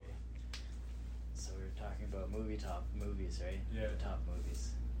movies, right? Yeah. Top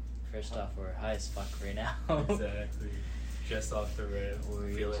movies. First off, we're high as fuck right now. Exactly. Just off the rail.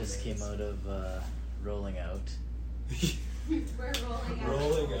 We just came out of Rolling Out. We're rolling out.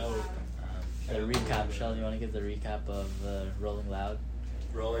 Rolling Out. The recap, Shell, you want to give the recap of Rolling Loud?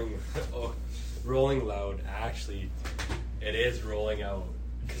 Rolling Loud. Actually, it is rolling out.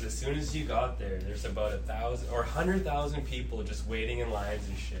 Because as soon as you got there, there's about 1,000 or 100,000 people just waiting in lines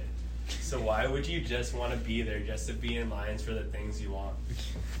and shit. So why would you just want to be there just to be in lines for the things you want?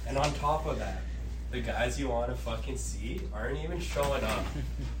 And on top of that, the guys you want to fucking see aren't even showing up.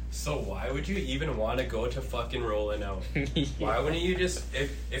 So why would you even want to go to fucking Rolling Out? Yeah. Why wouldn't you just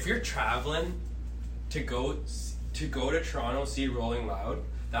if you're traveling to go to Toronto see Rolling Loud?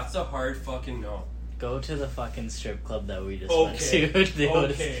 That's a hard fucking no. Go to the fucking strip club that we just went to. They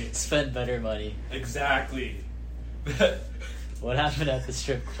would have spent better money. Exactly. What happened at the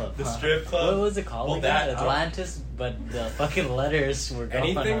strip club? The strip club? What was it called? Well, again? that Atlantis, but the fucking letters were gone.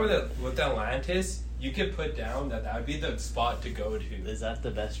 Anything with Atlantis, you could put down that would be the spot to go to. Is that the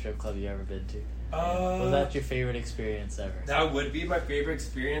best strip club you ever been to? Was that your favorite experience ever? That would be my favorite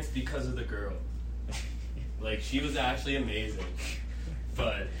experience because of the girl. Like, she was actually amazing.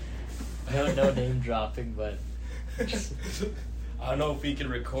 But no name dropping, but I don't know if we can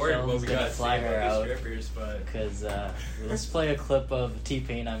record Sheldon's what we gonna got to fly say her about out. the strippers, but because let's play a clip of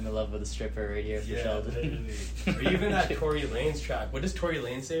T-Pain, "I'm in Love with a Stripper" right here for Sheldon. Or even that Tory Lanez track. What does Tory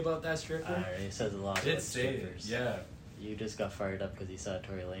Lanez say about that stripper? He says a lot Did about say strippers. it, yeah. You just got fired up because you saw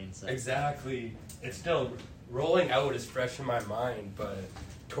Tory Lanez. Exactly. It's still Rolling Out is fresh in my mind, but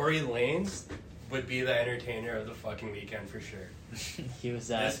Tory Lanez would be the entertainer of the fucking weekend for sure. He was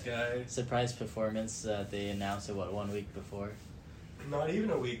This guy. surprise performance. They announced it 1 week before. Not even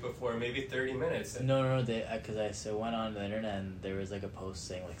a week before, maybe 30 minutes. No. They because I went on the internet and there was like a post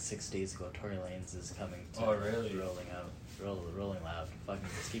saying like 6 days ago Tory Lanez is coming to really? Rolling Loud. Fucking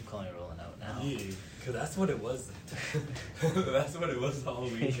just keep calling it Rolling Out now. Yeah, because that's what it was. That's what it was all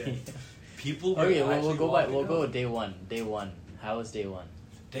weekend. People were we'll go out. day one. Day one. How was day one?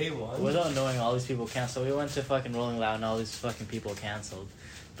 Day one? Without knowing all these people canceled. We went to fucking Rolling Loud and all these fucking people canceled.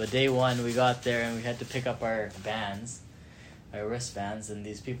 But day one, we got there and we had to pick up our bands, our wristbands, and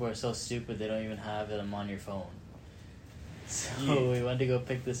these people are so stupid they don't even have them on your phone. So we went to go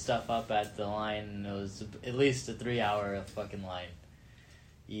pick this stuff up at the line, and it was at least a 3-hour fucking line.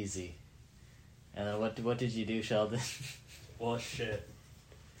 Easy. And then what did you do, Sheldon? Well, shit.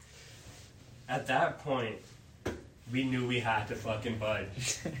 At that point, we knew we had to fucking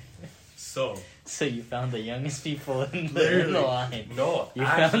budge. So you found the youngest people in the line. No, you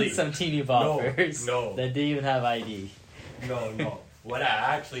actually, found some teeny boppers no. that didn't even have ID. No. What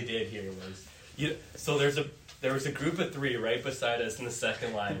I actually did here was, so there was a group of 3 right beside us in the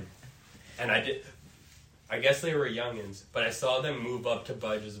second line, and I guess they were youngins, but I saw them move up to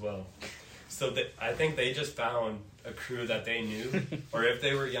budge as well. So I think they just found a crew that they knew, or if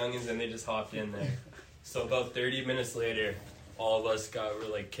they were youngins, then they just hopped in there. So about 30 minutes later, all of us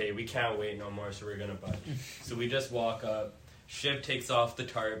were like, okay, we can't wait no more, so we're gonna budge. So we just walk up. Shiv takes off the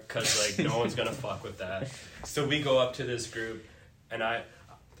tarp because like no one's gonna fuck with that. So we go up to this group, and I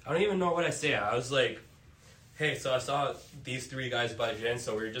don't even know what I say. I was like, hey, so I saw these 3 guys budge in,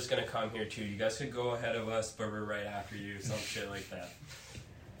 so we're just gonna come here too. You guys could go ahead of us, but we're right after you, some shit like that.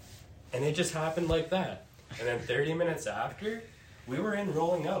 And it just happened like that. And then 30 minutes after, we were in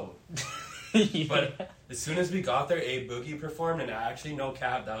Rolling Out. Yeah. But as soon as we got there, A Boogie performed, and actually, no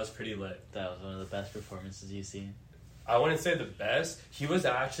cap, that was pretty lit. That was one of the best performances you've seen. I wouldn't say the best. He was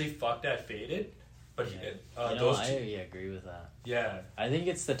actually fucked at Faded, but I agree with that. Yeah. I think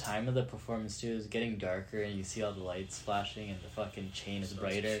it's the time of the performance too. It's getting darker, and you see all the lights flashing, and the fucking chain is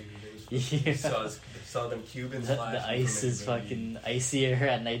brighter. Yeah. Saw them Cubans The flashing. ice is fucking icier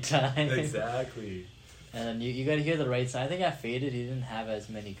at nighttime. Exactly. And then you gotta hear the right song. I think at Faded he didn't have as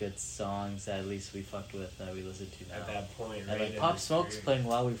many good songs that at least we fucked with that we listen to now. At that point, and right? like Pop Smoke's playing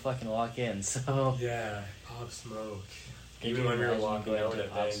while we fucking walk in, so Yeah, Pop Smoke. Could Even you when we were imagine walking going out to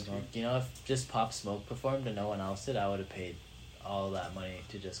at Pop that. Smoke? You know, if just Pop Smoke performed and no one else did, I would have paid all that money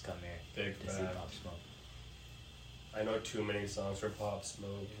to just come here Big to see Pop Smoke. I know too many songs for Pop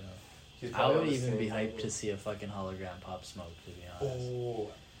Smoke. Yeah. I would even be hyped to see a fucking hologram Pop Smoke, to be honest.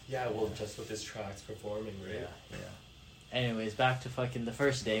 Oh, yeah, well, just with his tracks performing, right? Yeah. Anyways, back to fucking the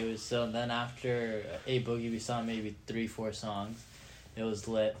first day. And then after A Boogie, we saw maybe 3-4 songs. It was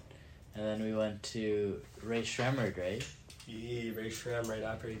lit. And then we went to Ray Shremmerd, right? Yeah, Ray Shrem right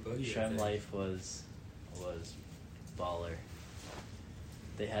after A Boogie. Shrem Life was baller.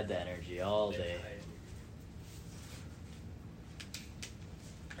 They had the energy all day.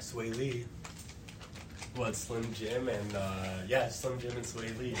 Sway Lee. What, Slim Jim and Slim Jim and Sway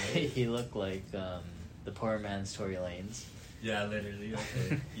Lee, right? He looked like the poor man's Tory Lanez. Yeah, literally.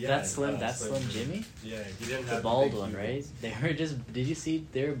 Okay. Yeah, That's Slim Jimmy? Yeah, he didn't The have bald big one, pubes. right? They were just. Did you see?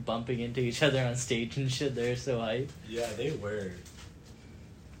 They were bumping into each other on stage and shit. They were so hype. Yeah, they were.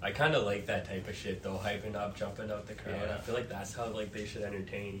 I kind of like that type of shit though, hyping up, jumping out the crowd. Yeah. I feel like that's how like they should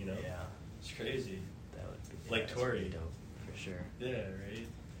entertain, you know? Yeah, It's crazy. that would be Like that's Tory. pretty dope for sure. Yeah, right.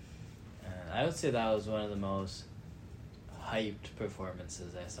 And I would say that was one of the most hyped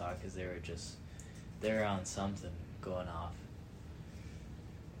performances I saw because they were on something going off.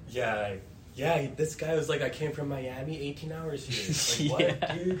 Yeah, this guy was like, I came from Miami, 18 hours here. Like, what,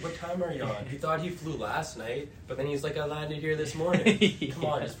 Yeah. dude? What time are you on? He thought he flew last night, but then he's like, I landed here this morning. Come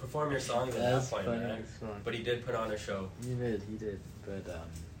on, Yeah. just perform your songs at That's that point, funny man. as fuck. But he did put on a show. He did. But At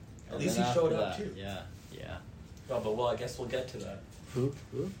and least then he showed after up, that- too. Yeah. Oh, but well, I guess we'll get to that. Who?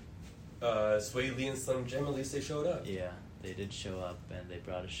 Sway Lee and Slim Jim, at least they showed up. Yeah, they did show up and they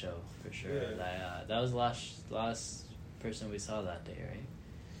brought a show for sure. Yeah. That was the last person we saw that day, right?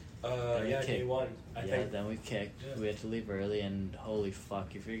 Then we Day kicked. one. I think. Then we kicked. Yeah. We had to leave early, and holy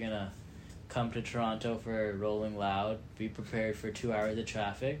fuck, if you're gonna come to Toronto for Rolling Loud, be prepared for 2 hours of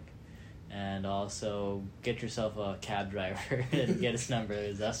traffic, and also get yourself a cab driver and get his number.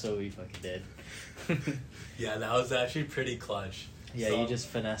 'Cause that's what we fucking did. Yeah, that was actually pretty clutch. Yeah, So- you just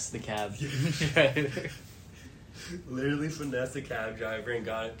finessed the cab driver. Literally finessed the cab driver and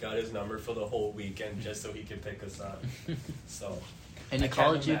got his number for the whole weekend just so he could pick us up. So. And I he can't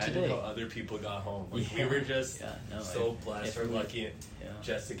called you imagine today. How other people got home. Like, we Yeah. were just No, so blessed if or we- lucky Yeah.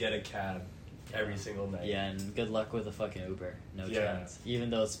 just to get a cab every single night. Yeah, and good luck with a fucking Uber. No Yeah. chance. Even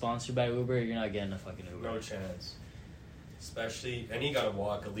though it's sponsored by Uber, you're not getting a fucking Uber. No chance. Especially, and you gotta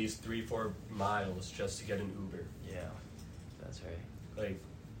walk at least 3-4 miles just to get an Uber. Yeah, that's right. Like,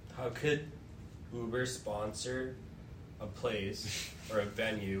 how could Uber sponsor a place or a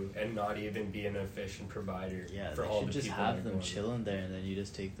venue and not even be an efficient provider Yeah, for they all should the just people have that are them going chilling there, and then you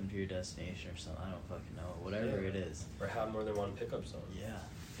just take them to your destination or something. I don't fucking know. Whatever Yeah. it is. Or have more than one pickup zone. Yeah,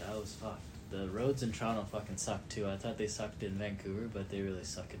 that was fucked. The roads in Toronto fucking suck too. I thought they sucked in Vancouver, but they really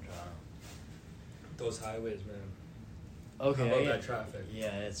suck in Toronto. Those highways, man. Okay. How about that traffic?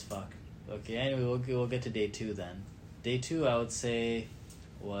 Yeah, it's fucked. Okay, anyway, we'll get to day 2 then. Day 2, I would say,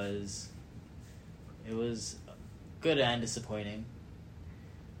 was good and disappointing.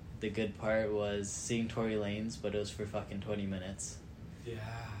 The good part was seeing Tory Lanez, but it was for fucking 20 minutes. Yeah.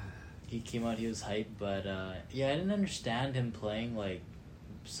 He came out, he was hyped, but I didn't understand him playing like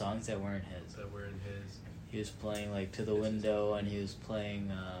songs that weren't his. That were in his. He was playing like To the Window, and he was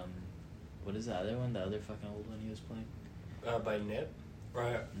playing what is the other one? The other fucking old one he was playing? By Nip?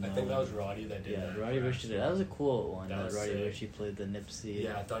 Right. I No. think that was Roddy that did that. Yeah, Roddy Ricch did it. That was a cool one. That That was Roddy sick. Ricch, he played the Nipsey.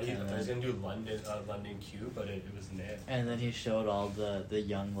 Yeah, I thought he and was then- gonna do London Q, but it was Nip. And then he showed all the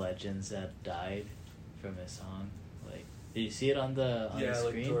young legends that died from his song. Like, did you see it on the Yeah, the like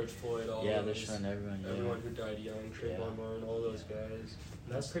screen? George Floyd, all Yeah, those. they're showing everyone. Yeah. Everyone who died young, Trayvon Martin, all those guys.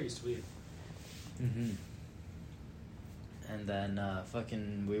 That's pretty sweet. Mhm. And then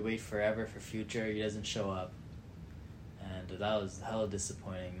fucking we wait forever for Future. He doesn't show up, and that was hella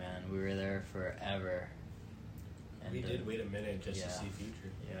disappointing, man. We were there forever. And, We did wait a minute just to yeah. see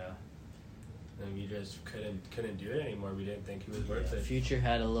Future, Yeah. and we just couldn't do it anymore. We didn't think he was worth Yeah, it. Future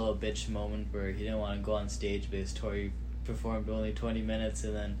had a little bitch moment where he didn't want to go on stage because Tory performed only 20 minutes,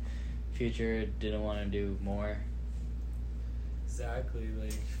 and then Future didn't want to do more. Exactly,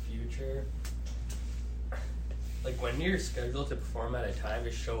 like Future. Like when you're scheduled to perform at a time,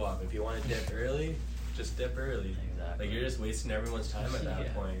 just show up. If you want to dip early, just dip early. Exactly. Like you're just wasting everyone's time at that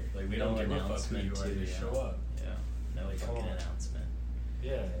Yeah. point. Like we No don't give a fuck who announcement you are. too, Just yeah. show up. Yeah. No Like, fucking come on. announcement.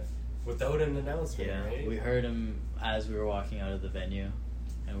 Yeah, without an announcement, Yeah. right? We heard him as we were walking out of the venue,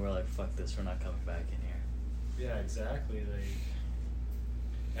 and we're like, "Fuck this! We're not coming back in here." Yeah, exactly.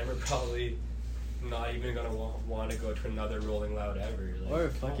 Like, and we're probably not even gonna want to go to another Rolling Loud ever. Like, Or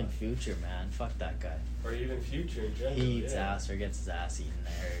come fucking on. Future, man. Fuck that guy. Or even Future in general. He eats yeah. ass or gets his ass eaten.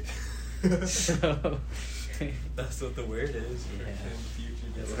 I heard. So That's what the word is. Yeah. Future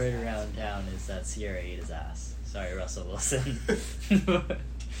the gets word his ass. around town is that Sierra ate his ass. Sorry, Russell Wilson.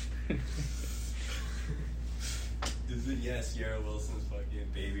 Is it? Yeah, Sierra Wilson's fucking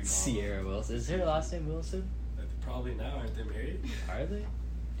baby mom. Sierra Wilson. Is her last name Wilson? Probably now, aren't they married? Are they?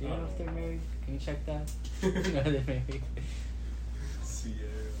 Do you know if they're Oh. married? Can you check that? Are they married? Sierra.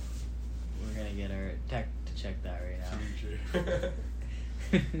 We're gonna get our tech to check that right now. Future.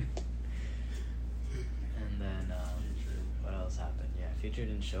 And then what else happened? Yeah, Future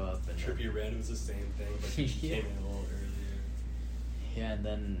didn't show up, and then, Trippie Red was the same thing, but he Yeah. came in a little earlier. yeah, and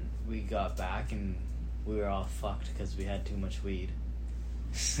then we got back and we were all fucked because we had too much weed.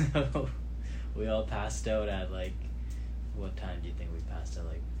 So we all passed out at like, what time do you think we passed out?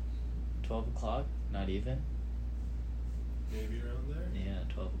 Like 12 o'clock? Not even? Maybe around there? Yeah,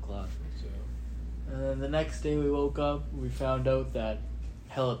 12 o'clock. So. And then the next day we woke up, we found out that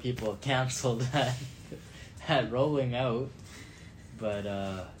hella people canceled at Rolling Out. But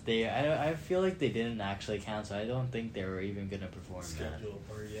I feel like they didn't actually cancel. I don't think they were even gonna perform that. Schedule,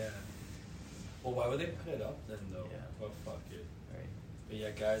 or yeah. Well, why would they put it up then, though? Yeah. Well, fuck it. Right. But yeah,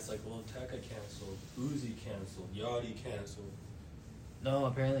 guys like Lil Tecca canceled, Uzi canceled, Yachty canceled. No,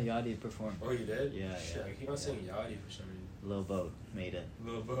 apparently Yachty performed. Oh, you did? Yeah, Shit, yeah. I keep on saying Yachty for some reason. Lil Boat made it.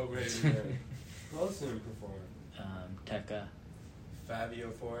 Lil Boat made it. Who else didn't perform? Tekka. Fabio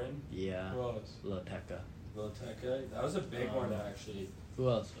Foreign? Yeah. Who else? Lil Tekka. Lil Tecca? That was a big one, actually. Who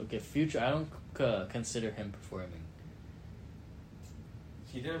else? Okay, Future. I don't consider him performing.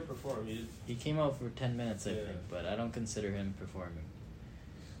 He didn't perform. He came out for 10 minutes, I Yeah. think, but I don't consider him performing.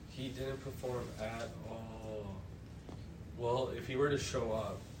 He didn't perform at all. Well, if he were to show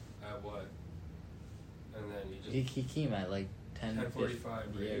up, at what? And then he just... He came at like 10:45,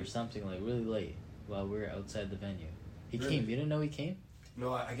 yeah, right? or something, like really late while we were outside the venue. He Really? came. You didn't know he came?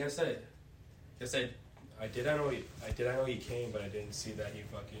 No, I guess I did. I know he came, but I didn't see that he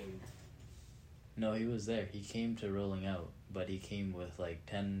fucking. No, he was there. He came to Rolling Out, but he came with like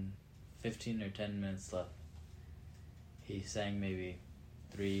 15 or 10 minutes left. He sang maybe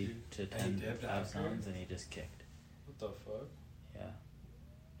 3 to 10 dipped 5 after? songs, and he just kicked. What the fuck? Yeah.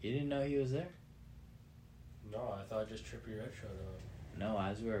 You didn't know he was there? No, I thought just Trippie Redd showed up. No,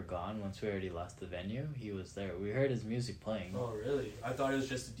 as we were gone, once we already left the venue, he was there. We heard his music playing. Oh, really? I thought it was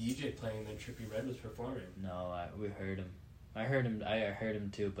just a DJ playing, and then Trippie Redd was performing. No, we heard him. I heard him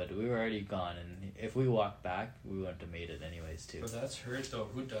too, but we were already gone, and if we walked back, we wouldn't have made it anyways too. But that's hurt though.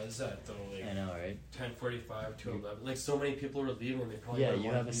 Who does that though? Like I know, right? 10:45 to 11. Like so many people were leaving. They probably Yeah, would've you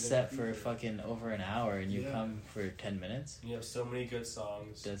wanted have to a be set there. for fucking over an hour, and you Yeah. come for 10 minutes? You have so many good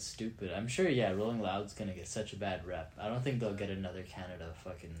songs. That's stupid. I'm sure, yeah, Rolling Loud's gonna get such a bad rep. I don't think they'll get another Canada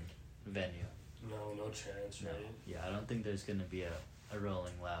fucking venue. No chance, No. right? Yeah, I don't think there's gonna be a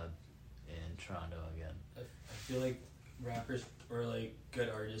Rolling Loud in Toronto again. I feel like rappers or like good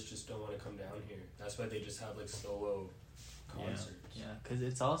artists just don't want to come down here. That's why they just have like solo concerts. Yeah, because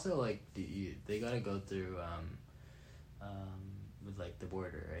it's also like they gotta go through with like the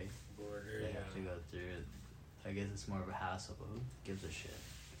border, right? Border, They yeah. have to go through it. I guess it's more of a hassle, but who gives a shit?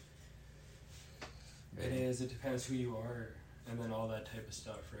 It is. It depends who you are, and then all that type of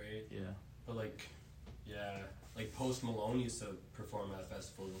stuff, right? Yeah. But like, yeah, like Post Malone used to perform at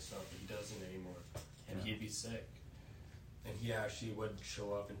festivals and stuff, but he doesn't anymore, and Yeah. he'd be sick, and he actually would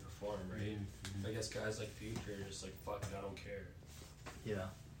show up and perform, right? Mhm. I guess guys like Future are just like, fuck it, I don't care. Yeah.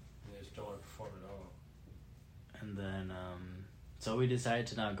 And they just don't want to perform at all. And then, so we decided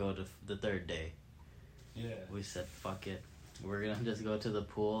to not go to the third day. Yeah. We said, fuck it. We're gonna just go to the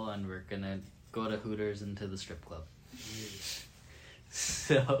pool and we're gonna go to Hooters and to the strip club. Yeah.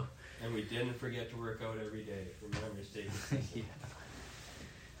 So. And we didn't forget to work out every day. Remember, stay Yeah.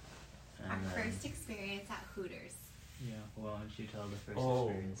 Our And then- first experience at Hooters. Yeah, why don't you tell the first Oh.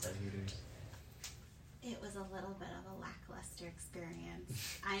 experience at Hooters? It was a little bit of a lackluster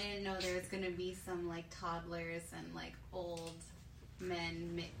experience. I didn't know there was going to be some like toddlers and like old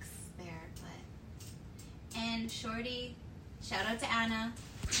men mix there, but and Shorty, shout out to Anna,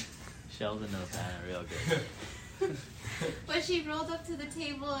 Sheldon knows Anna real good. but she rolled up to the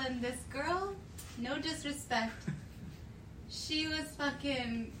table and this girl, no disrespect, she was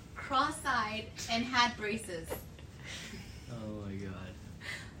fucking cross-eyed and had braces. Oh my god.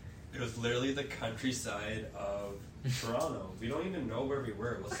 It was literally the countryside of Toronto. We don't even know where we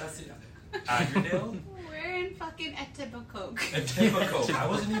were. What's that city? Agardale? We're in fucking Etobicoke. Etobicoke. I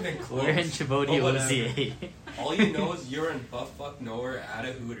wasn't even close. We're in Chibodi But whatever. OCA. All you know is you're in butt nowhere at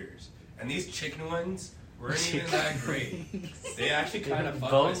a Hooters. And these chicken ones weren't even that great. They actually kind of fucked my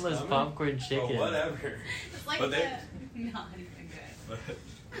Boneless stomach. popcorn chicken. But whatever. It's like But the... they- Not even good.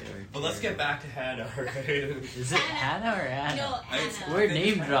 But let's get back to Hannah, right? Is it Hannah or Anna? No, It's- Anna. We're I think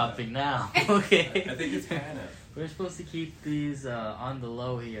it's name dropping now. Okay. I think it's Hannah. We're supposed to keep these on the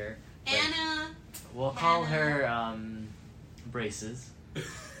low here. but Anna. We'll call Hannah. her braces.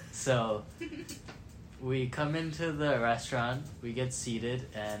 So we come into the restaurant, we get seated,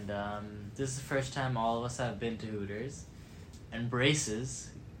 and this is the first time all of us have been to Hooters. And Braces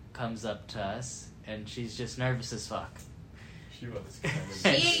comes up to us, and she's just nervous as fuck. She was kind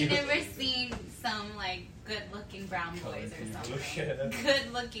And She she ain't was- never seen some like good-looking brown boys or something. Yeah.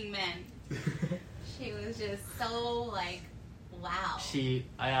 Good-looking men. She was just so like Wow.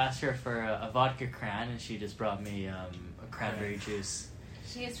 I asked her for a vodka cran, and she just brought me a cranberry juice.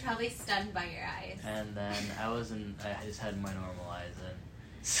 She was probably stunned by your eyes. And then I just had my normal eyes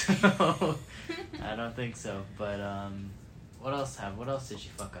in. So, I don't think so. But, what else did she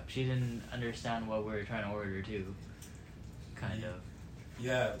fuck up? She didn't understand what we were trying to order, too. Kind of.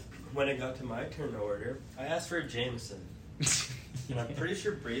 Yeah, when it got to my turn to order, I asked for a Jameson. And I'm pretty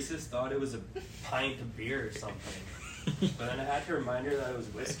sure Braces thought it was a pint of beer or something. But then I had to remind her that it was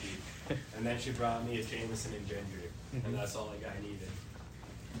whiskey. And then she brought me a Jameson and ginger. And that's all like I needed.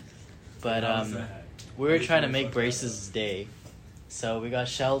 But we were trying to make Braces' day. So we got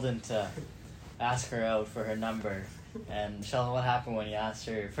Sheldon to ask her out for her number. And Sheldon, what happened when you asked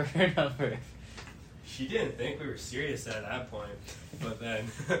her for her number? She didn't think we were serious at that point. But then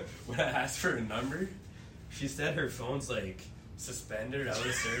when I asked for her number, she said her phone's like suspended, out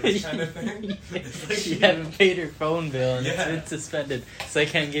of service kind of thing. It's like she hadn't paid her phone bill and Yeah. it's been suspended, so I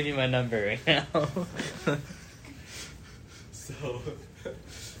can't give you my number right now.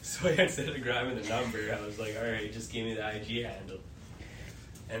 So instead of grabbing the number, I was like, alright, just give me the IG handle.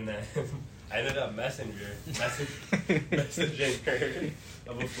 And then I ended up messaging her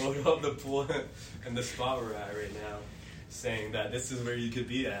of a photo of the pool and the spot we're at right now, saying that this is where you could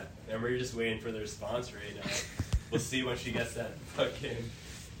be at. And we're just waiting for the response right now. We'll see when she gets that fucking...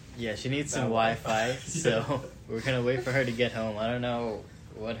 Yeah, she needs some Wi-Fi, so we're gonna wait for her to get home. I don't know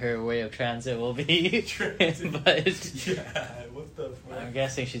what her way of transit will be, but Yeah, what the fuck? I'm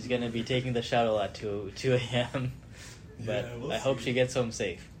guessing she's gonna be taking the shuttle at 2 a.m. But Yeah, we'll I hope see. she gets home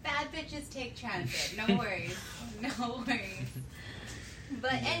safe. Bad bitches take transit. No worries. No worries.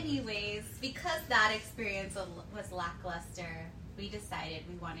 But anyways, because that experience was lackluster, we decided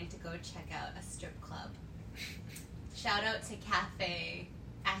we wanted to go check out a strip club. Shout out to Cafe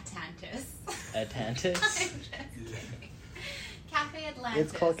Atlantis. Atlantis? I'm just kidding. Cafe Atlantis.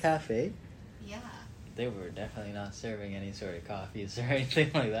 It's called Cafe? Yeah. They were definitely not serving any sort of coffees or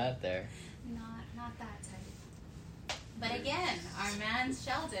anything like that there. Not that type. But again, our man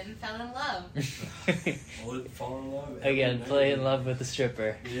Sheldon fell in love. Fall in love. Again, play in love with the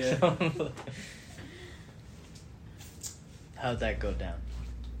stripper. Yeah. How'd that go down?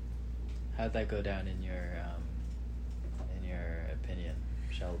 How'd that go down in your opinion,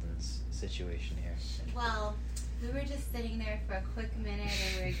 Sheldon's situation here? Well, we were just sitting there for a quick minute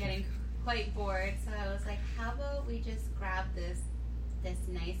and we were getting quite bored, so I was like, how about we just grab this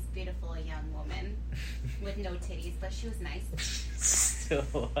nice, beautiful young woman with no titties, but she was nice. So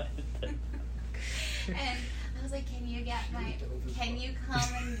what? And I was like, can you come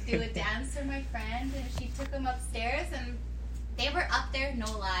and do a dance for my friend? And she took him upstairs and they were up there,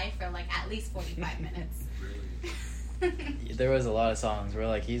 no lie, for like at least 45 minutes. There was a lot of songs. We're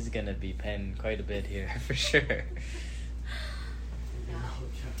like, he's gonna be paying quite a bit here for sure. No.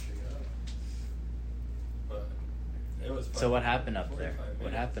 But it was So what happened up there? 45 What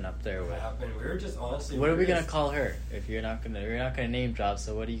minutes. happened up there? What happened? We were just honestly. What are we gonna call her? If you're not gonna name drop,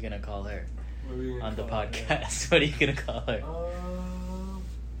 so what are you gonna call her What are we gonna on the call her? podcast? What are you gonna call her?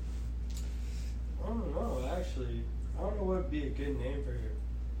 I don't know. Actually, I don't know what would be a good name for her.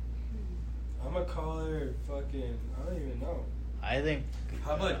 I'm gonna call her fucking. I don't even know. I think.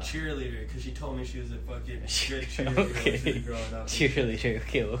 How about cheerleader? Because she told me she was a fucking good cheerleader when she was Okay. growing up. Cheerleader.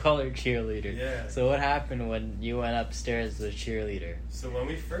 Okay, we'll call her cheerleader. Yeah. So what happened when you went upstairs with cheerleader? So when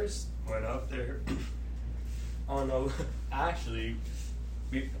we first went up there, oh no, actually,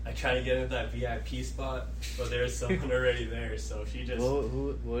 I tried to get into that VIP spot, but there was someone already there, so she just.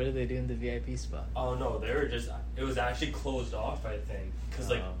 What did they do in the VIP spot? Oh no, they were just. It was actually closed off, I think,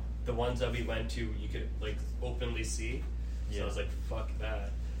 because like Oh. the ones that we went to, you could like openly see. So Yeah. I was like, fuck that.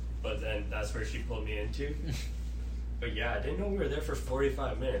 But then that's where she pulled me into. But yeah, I didn't know we were there for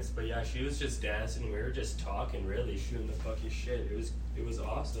 45 minutes. But yeah, she was just dancing. We were just talking, really shooting the fucking shit. It was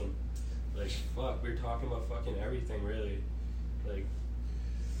awesome. Like fuck, we were talking about fucking everything, really. Like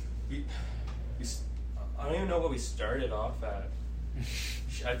I don't even know what we started off at.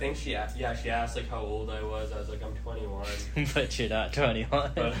 I think she asked like how old I was. I was like, I'm 21. But you're not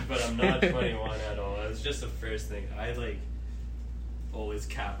 21. But I'm not 21 at all. It was just the first thing. I like always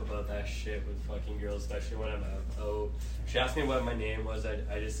cap about that shit with fucking girls, especially when I'm out. Oh, she asked me what my name was. I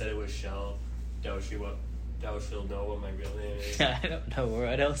just said it was Shell. Doubt she'll know what my real name is. I don't know.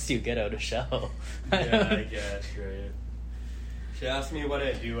 What else do you get out of Shell? Yeah, I guess, right. She asked me what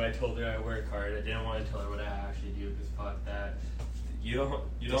I do. I told her I work hard. I didn't want to tell her what I actually do because fuck that. You don't.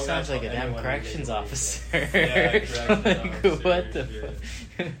 This sounds gotta like a tell damn anyone corrections what you do. officer. Yeah, corrections Like, officer. what the shit.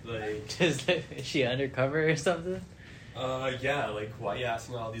 fuck? Like, Is she undercover or something? Yeah, like, why are you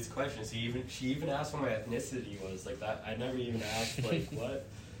asking all these questions? She even asked what my ethnicity was, like, that, I never even asked, like, what?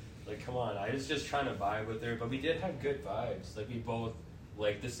 Like, come on, I was just trying to vibe with her, but we did have good vibes, like, we both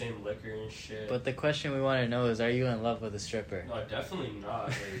liked the same liquor and shit. But the question we want to know is, are you in love with a stripper? No, definitely not,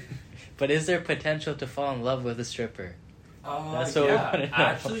 like... But is there potential to fall in love with a stripper? That's what we want to know.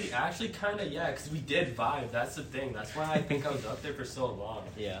 Actually, kind of, yeah, because we did vibe, that's the thing, that's why I think I was up there for so long.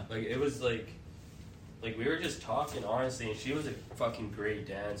 Yeah. Like, it was, like, we were just talking, honestly, and she was a fucking great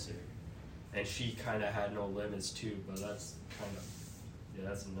dancer. And she kind of had no limits, too, but that's kind of... Yeah,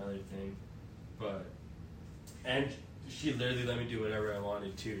 that's another thing. But... And she literally let me do whatever I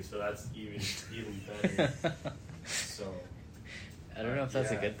wanted, too, so that's even better. So... I don't know if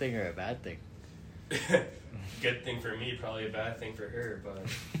that's a good thing or a bad thing. Good thing for me, probably a bad thing for her, but...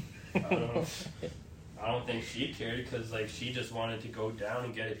 I don't know. I don't think she cared because, like, she just wanted to go down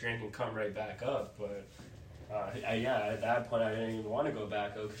and get a drink and come right back up. But, yeah, at that point, I didn't even want to go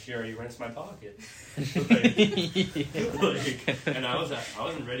back up because she already rinsed my pocket. And I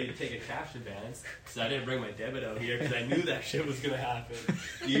wasn't ready to take a cash advance because I didn't bring my debit out here because I knew that shit was going to happen.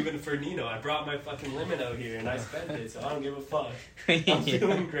 Even for Nino, I brought my fucking limit out here and I spent it, so I don't give a fuck. I'm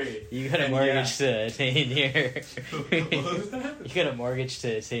feeling great. You got a mortgage to attain here. What was that? You got a mortgage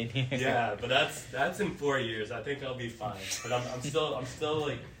to attain here. Yeah, but that's in 4 years. I think I'll be fine. But I'm still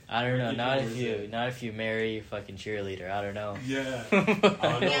like. I don't know. Not if you marry a fucking cheerleader. I don't know. Yeah.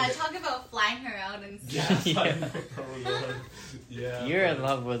 Yeah, talk about flying her out and stuff. Yeah. Yeah. You're in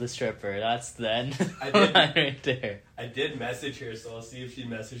love with a stripper. That's the end. I did right there. I did message her, so I'll see if she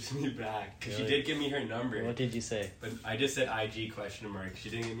messaged me back. Cause she did give me her number. What did you say? But I just said IG ? She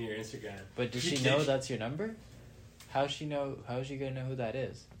didn't give me her Instagram. But does she know that's your number? How's she gonna know who that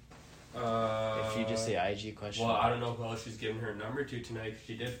is? If you just say IG ? Well, I don't know who else she's giving her number to tonight.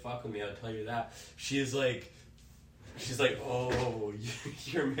 She did fuck with me, I'll tell you that. She's like, oh,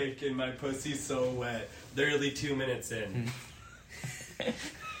 you're making my pussy so wet. Literally 2 minutes in.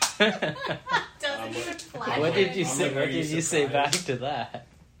 Doesn't even flash. What did you say? Like, what did you say back to that?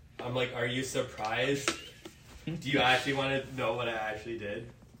 I'm like, are you surprised? Do you actually want to know what I actually did?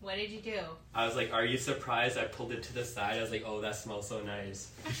 What did you do? I was like, are you surprised? I pulled it to the side. I was like, oh, that smells so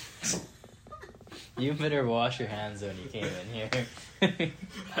nice. You better wash your hands when you came in here.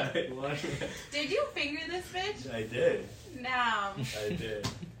 I didn't wash my hands. Did you finger this bitch? I did. No. I did.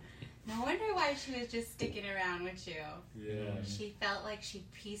 No wonder why she was just sticking around with you. Yeah. She felt like she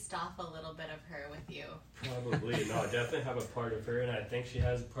pieced off a little bit of her with you. Probably. No, I definitely have a part of her, and I think she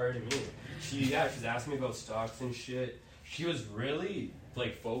has a part of me. She's asking me about stocks and shit. She was really,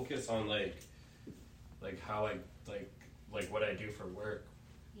 like, focused on, like how I, like what I do for work.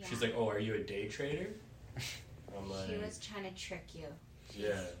 Yeah. She's like, oh, are you a day trader? I'm like... She was trying to trick you. She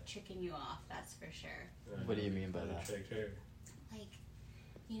was tricking you off, that's for sure. What do you mean by that? Tricked her. Like,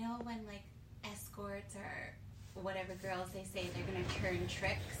 you know when, like, escorts or whatever girls, they say they're going to turn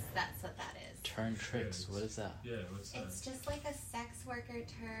tricks? That's what that is. Turn tricks? What is that? Yeah, what's that? It's just like a sex worker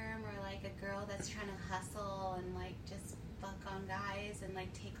term, or like a girl that's trying to hustle and, like, just fuck on guys and,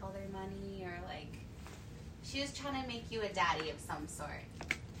 like, take all their money, or, like... She was trying to make you a daddy of some sort.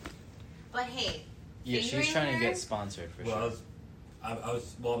 But hey, yeah, she's trying to get sponsored for sure. I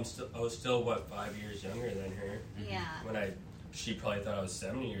was still what, 5 years younger than her. Yeah. When she probably thought I was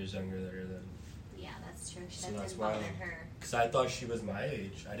 70 years younger than her then. Yeah, that's true. So that's why. Her. Because I thought she was my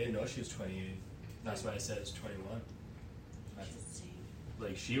age. I didn't know she was 28. That's why I said it's 21. Interesting.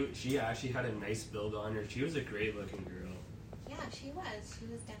 Like she actually had a nice build on her. She was a great looking girl. Yeah, she was. She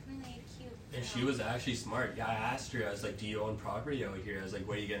was definitely cute. And she was actually smart. Yeah, I asked her, I was like, do you own property out here? I was like,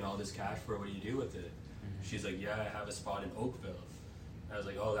 what are you getting all this cash for? What do you do with it? Mm-hmm. She's like, yeah, I have a spot in Oakville. I was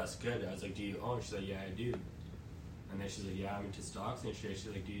like, oh, that's good. I was like, do you own? She's like, yeah, I do. And then she's like, yeah, I'm into stocks and shit. She's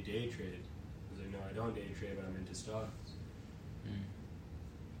like, do you day trade? I was like, no, I don't day trade, but I'm into stocks.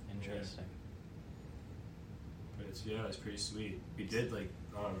 Interesting. But it's pretty sweet. We did, like,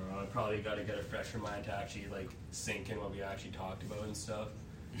 I don't know, I probably got to get a fresher mind to actually, like, sink in what we actually talked about and stuff.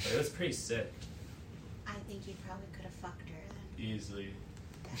 But it was pretty sick. I think you probably could have fucked her then. Easily.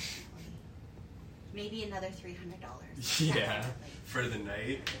 Definitely. Maybe another $300. Yeah. Definitely. For the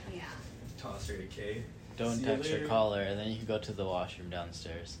night. Yeah. Toss her a K. Don't text or call her, and then you can go to the washroom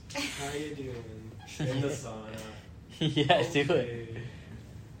downstairs. How you doing? In the sauna. Yeah, okay. do it.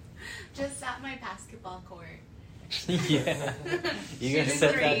 Just at my basketball court. Yeah. You gotta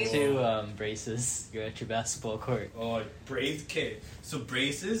set that to braces. You're at your basketball court. Oh, okay. So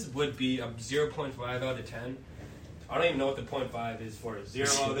braces would be a 0.5 out of 10. I don't even know what the 0.5 is for. 0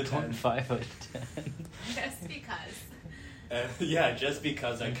 out of 10. 0.5 out of 10. Just because. Yeah, just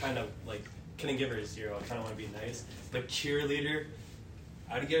because I kind of, like, couldn't give her a 0. I kind of want to be nice. But cheerleader,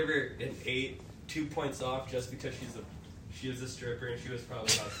 I'd give her an 8, 2 points off just because she was a stripper and she was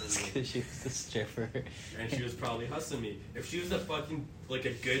probably hustling me. Because she was a stripper. And she was probably hustling me. If she was a fucking, like,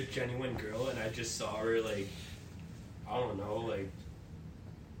 a good, genuine girl and I just saw her, like, I don't know, like,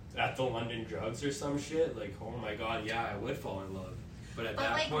 at the London Drugs or some shit, like, oh my god, yeah, I would fall in love. But at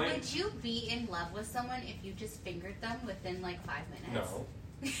that point... would you be in love with someone if you just fingered them within, like, 5 minutes? No.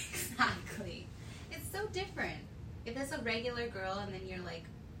 Exactly. It's so different. If it's a regular girl and then you're, like,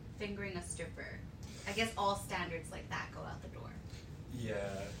 fingering a stripper, I guess all standards like that go out the door. Yeah.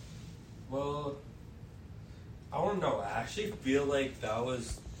 Well, I don't know. I actually feel like that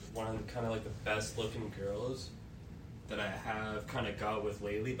was one of the kind of, like, the best-looking girls that I have kind of got with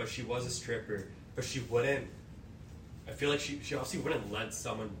lately, but she was a stripper, but she wouldn't... I feel like she obviously wouldn't let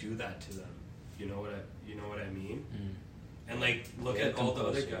someone do that to them. You know what I mean? Mm. And like look at all the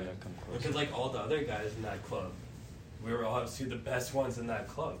other guys. Look at like all the other guys in that club. We were obviously the best ones in that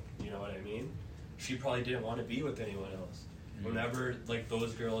club. You know what I mean? She probably didn't want to be with anyone else. Mm. Whenever like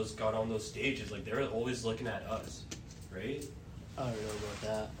those girls got on those stages, like they were always looking at us, right? I don't know about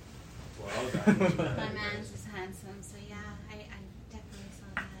that. Well, my man's is handsome, so yeah, I definitely saw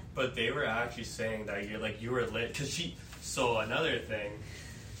that. But they were actually saying that you were lit, cause so another thing,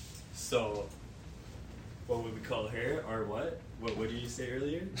 so what would we call her, or what did you say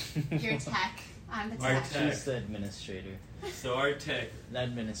earlier? Your tech, I'm the our tech. tech. She's the administrator. So our tech,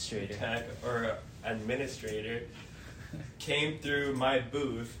 administrator came through my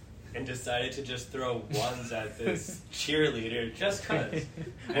booth and decided to just throw ones at this cheerleader just cause.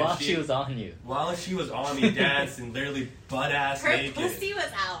 While she was on you. While she was on me dancing, literally butt-ass naked. Her pussy was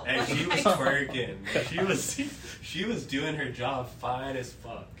out. And she was twerking. She was doing her job fine as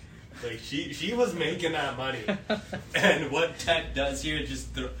fuck. Like, she was making that money. And what Tech does here is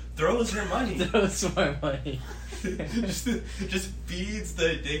just throws her money. Throws more money. just feeds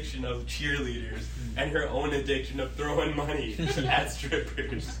the addiction of cheerleaders and her own addiction of throwing money at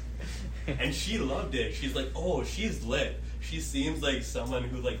strippers. And she loved it. She's like, oh, she's lit. She seems like someone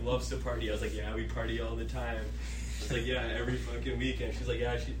who like loves to party. I was like, yeah, we party all the time. I was like, yeah, every fucking weekend. She's like,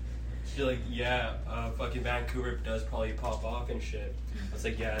 yeah, she's like, yeah, fucking Vancouver does probably pop off and shit. I was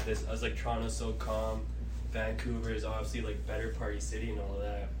like, yeah, I was like, Toronto's so calm. Vancouver is obviously like better party city and all of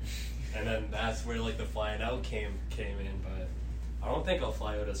that. And then that's where like the flying out came in. But I don't think I'll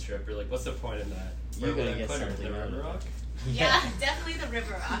fly out a stripper. Like, what's the point in that? You gotta get something the out of River it. Rock? Yeah, definitely the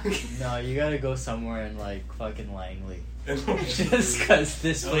River Rock. No, you gotta go somewhere in like fucking Langley. Just Just cause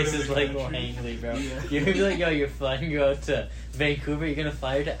this Out place in is the like country. Langley, bro. Yeah. You're gonna be like, yo, you're flying you out to Vancouver, you're gonna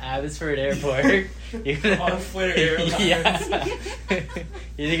fly her to Abbotsford Airport. You're gonna On Flair Airlines. Yeah.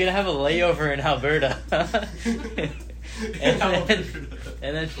 You're gonna have a layover in Alberta.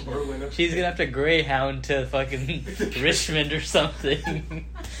 And then Or Winnipeg. she's gonna have to Greyhound to fucking Richmond or something.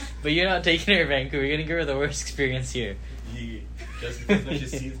 But you're not taking her to Vancouver. You're gonna give her the worst experience here. Yeah. Just because when she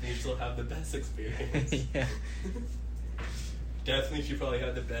sees me, she'll have the best experience. Yeah. Definitely, she probably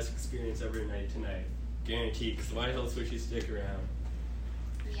had the best experience every night tonight. Guaranteed, because why else would she stick around?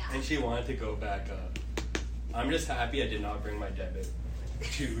 Yeah. And she wanted to go back up. I'm just happy I did not bring my debit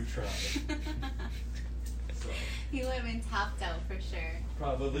to Toronto. So, You would have been topped out for sure.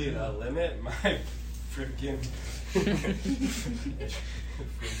 probably the limit, my freaking...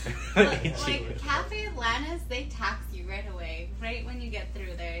 Like Cafe Atlantis, they tax you right away, right when you get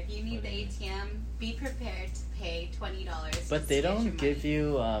through there. If you need the ATM, be prepared to pay $20. But they don't give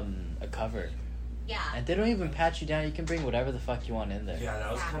you a cover. Yeah. And they don't even pat you down. You can bring whatever the fuck you want in there. Yeah,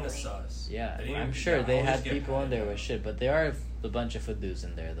 that was kind of Exactly. sus. Yeah, They didn't I'm even- sure yeah, they always had get people in patted there down. with shit, but there are a bunch of foodoos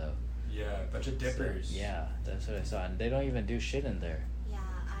in there though. Yeah, a bunch of So, dippers. yeah, that's what I saw. And they don't even do shit in there. Yeah,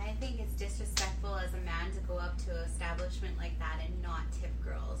 I think it's disrespectful as a man to go up to an establishment like that and not tip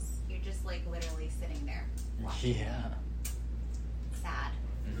girls. You're just like literally sitting there watching. Yeah. Sad.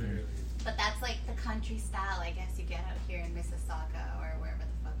 Mhm. But that's like the country style, I guess, you get out here in Mississauga or wherever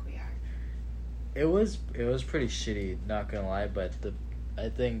the fuck we are. It was pretty shitty, not gonna lie, but I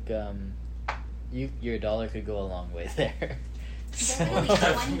think your dollar could go a long way there. So,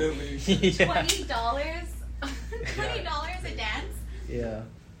 Definitely. yeah. $20? $20 a dance? Yeah.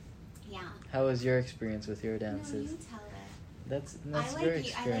 Yeah. How was your experience with your No, dances? you tell it. That's I your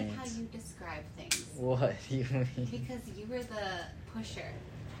like how experience. you describe things. What do you mean? Because you were the pusher.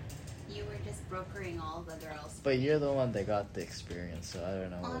 You were just brokering all the girls. But you're the one that got the experience, so I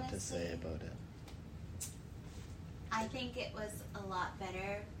don't know what to say Honestly, about it. I think it was a lot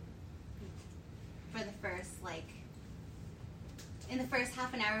better for the first, in the first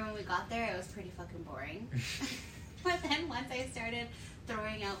half an hour when we got there, it was pretty fucking boring. But then once I started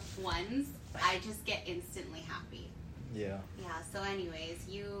throwing out ones, I just get instantly happy. Yeah. Yeah, so anyways,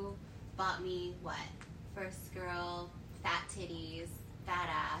 you bought me what? First girl, fat titties, fat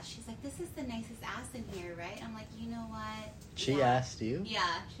ass. She's like, this is the nicest ass in here, right? I'm like, you know what? She Yeah. asked you? Yeah,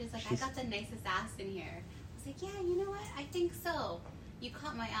 she's like, I got the nicest ass in here. I was like, yeah, you know what? I think so. You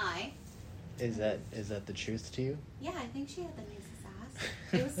caught my eye. Is that the truth to you? Yeah, I think she had the nicest ass.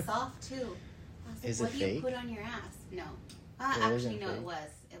 It was soft too. I was like, Is it what do you fake? put on your ass? No. It Actually, wasn't no, fake?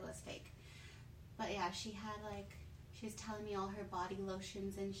 it was fake. But yeah, she was telling me all her body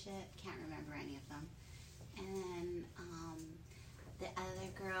lotions and shit. Can't remember any of them. And then the other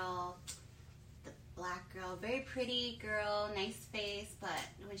girl, the black girl, very pretty girl, nice face, but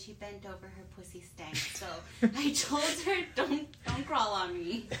when she bent over, her pussy stank. So I told her, don't crawl on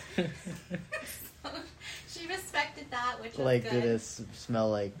me. So she respected that, which was Like, good. did it smell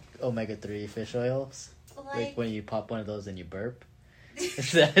like omega-3 fish oils? Like when you pop one of those and you burp?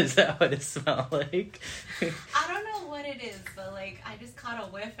 Is that what it smelled like? I don't know what it is, but like I just caught a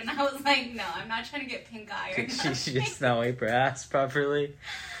whiff and I was like, no, I'm not trying to get pink eye or nothing. She just not wipe her ass properly?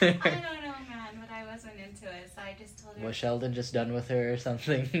 I don't know, man, but I wasn't into it, so I just told her. Was Sheldon just done with her or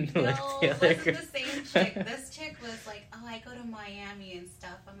something? No, Like it the other wasn't girl? the same chick. This chick was like, oh, I go to Miami and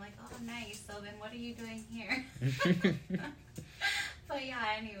stuff. I'm like, oh, nice. So then what are you doing here? But yeah,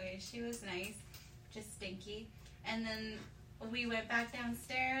 anyway, she was nice, just stinky. And then we went back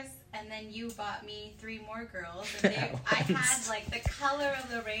downstairs, and then you bought me 3 more girls. And I had like the color of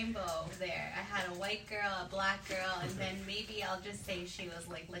the rainbow there. I had a white girl, a black girl, and then maybe I'll just say she was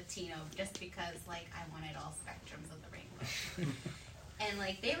like Latino, just because like I wanted all spectrums of the rainbow. And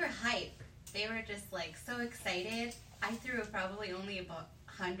like they were hype. They were just like so excited. I threw probably only about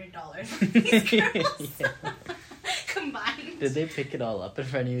 $100 on these girls. Yeah. Combined. Did they pick it all up in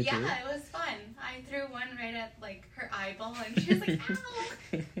front of you Yeah, too? it was fun. I threw one right at like her eyeball, and she was like, "Ow!"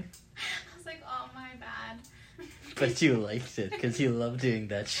 I was like, "Oh, my bad." But you liked it because you love doing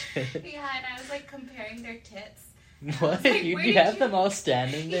that shit. Yeah, and I was like comparing their tits. And I What? was like, you where you did have them all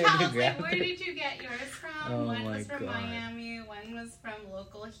standing there Yeah, and I you was grab like, where them? did you get yours from? Oh One my was from God. Miami, one was from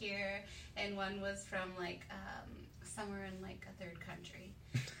local here, and one was from like somewhere in like a third country.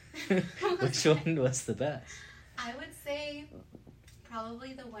 Which one was the best? I would say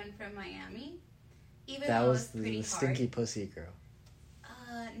probably the one from Miami. Even That though was it was pretty the stinky hard. pussy girl.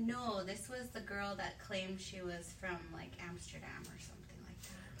 No, this was the girl that claimed she was from like Amsterdam or something like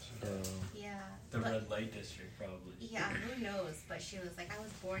that. Oh. Yeah. The but- red light district, probably. Yeah, who knows? But she was like, I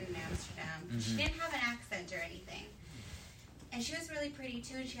was born in Amsterdam. She Mhm. didn't have an accent or anything. And she was really pretty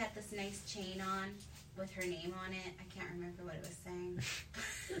too, and she had this nice chain on with her name on it. I can't remember what it was saying.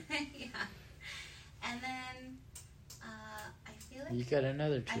 Yeah. And then I feel like You got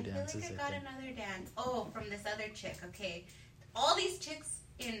another 2 I feel dances, like I I got think. another dance. Oh, from this other chick. Okay, all these chicks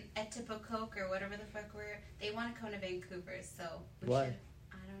at Tipocoke or whatever the fuck they want to come to Vancouver. So we Why? should.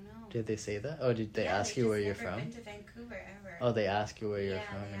 I don't know. Did they say that? Oh, did they Yeah, ask they you just where you're never from? Been to Vancouver ever. Oh, they ask you where you're Yeah,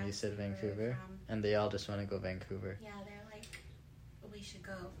 from, they and you asked said where we're Vancouver, from. and they all just want to go Vancouver. Yeah, they're like, we should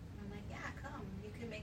go. I'm like, yeah, come. You can make